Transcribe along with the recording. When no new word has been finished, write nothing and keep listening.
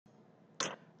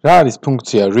რა არის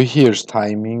ფუნქცია rehearse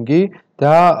timing-ი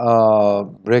და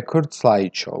record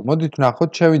slideshow. მოდით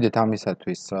ვნახოთ, შევიდეთ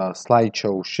ამისათვის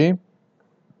slideshow-ში.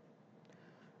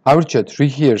 ავირჩიოთ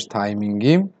rehearse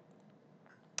timing-ი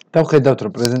და ვხედავთ,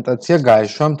 რომ პრეზენტაცია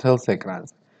გაეშვა მთელს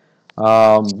ეკრანზე.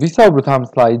 ვისაუბროთ ამ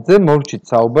სლაიდზე, მოვჭით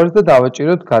საუბარს და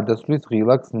დავაჭიროთ გადასვლის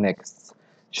ღილაკს next.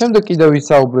 შემდეგ კიდევ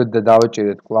ვისაუბრეთ და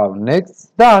დავაჭირეთ კვლავ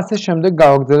next და ასე შემდეგ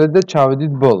გავაგრძელეთ და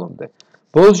ჩავედით ბოლომდე.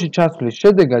 ბოლოში ჩასვლის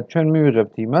შედეგად ჩვენ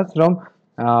მივიღებთ იმას, რომ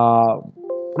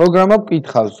პროგრამა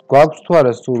გკითხავს, გვაქვს თუ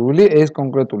არა სურვილი ეს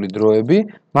კონკრეტული დროები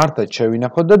მართლაც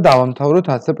შევინახოთ და დავამთავროთ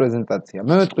ასე პრეზენტაცია.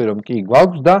 მე ვეტყვი, რომ კი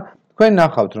გვაქვს და თქვენ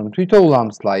ნახავთ, რომ თვითოულ ამ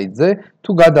სლაიდზე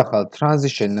თუ გადახალთ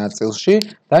transition ნაწილში,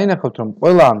 დაინახავთ, რომ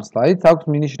ყველა ამ სლაიდს აქვს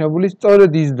მინიშნებული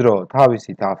სწორედ ის დრო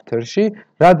თავისით after-ში,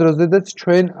 რა დროზედაც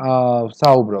ჩვენ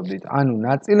საუბრობდით. ანუ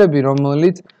ნაწილები,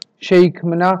 რომელიც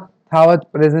შეიქმნა თავად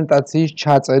პრეზენტაციის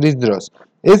ჩაწერის დროს.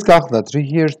 ეს გახლდათ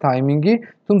rehearse timing-ი,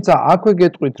 თუმცა აქვე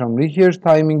გეტყვით, რომ rehearse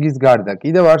timing-ის გარდა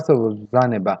კიდევ არსებობს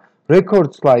ბრძანება record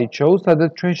slideshow,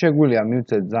 სადაც ჩვენ შეგვიძლია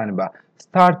მივცეთ ბრძანება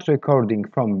start recording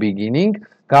from beginning,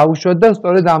 გავუშვათ და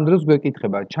სწორედ ამ დროს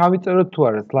გვეკითხება, ჩავიწეროთ თუ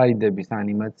არა სლაიდების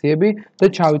ანიმაციები და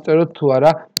ჩავიწეროთ თუ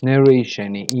არა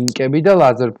narration-ი, ინკები და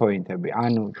laser point-ები.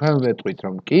 ანუ ჩვენ ვეტყვით,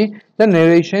 რომ კი და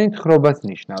narration-ი თხრობას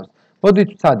ნიშნავს. მოდით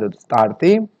ვცადოთ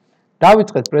სტარტი.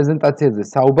 დავიწყეთ პრეზენტაციაზე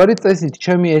საუბარი, წესით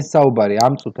ჩემი ეს საუბარი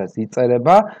ამ წუთას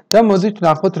იწერება და მოდით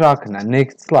ვნახოთ რა ქნა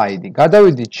next slide-ი.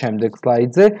 გადავიდით შემდეგ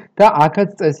სლაიდზე და აქაც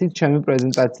წესით ჩემი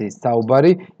პრეზენტაციის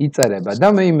საუბარი იწერება და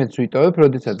მე იმედს ვიტოვებ,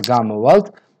 როდესაც გამოვალთ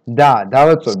და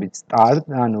დავაწვევით start,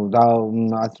 ანუ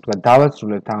ასე ვთქვათ,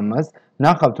 დავასრულებთ ამას,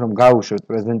 ვნახავთ, რომ გავუშვებთ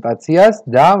პრეზენტაციას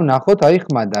და ვნახოთ, აი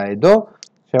ხმა დაედო,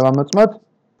 შევამოწმოთ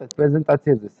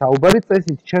პრეზენტაციაზე საუბარი,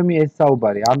 წესით ჩემი ეს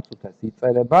საუბარი ამ წუთას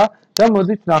იწერება და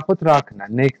მოდით ვნახოთ რა ქნა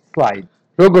next slide.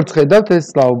 როგორც ხედავთ, ეს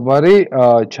საუბარი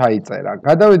ჩაიწერა.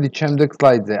 გადავიდით შემდეგ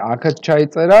სლაიდზე, აქაც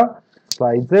ჩაიწერა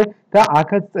სლაიდზე და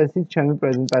აქაც წესით ჩემი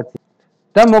პრეზენტაცია.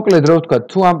 და მოკლედ რო ვთქვათ,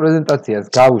 თუ ამ პრეზენტაციას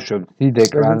გავუშვებთ დიდ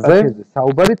ეკრანზე,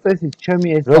 საუბარი წესით ჩემი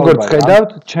ეს საუბარი. როგორც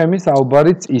ხედავთ, ჩემი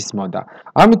საუბარიც ისმოდა.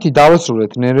 ამითი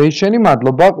დავასრულეთ narration-ი,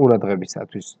 მადლობა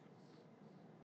ყურადღებისათვის.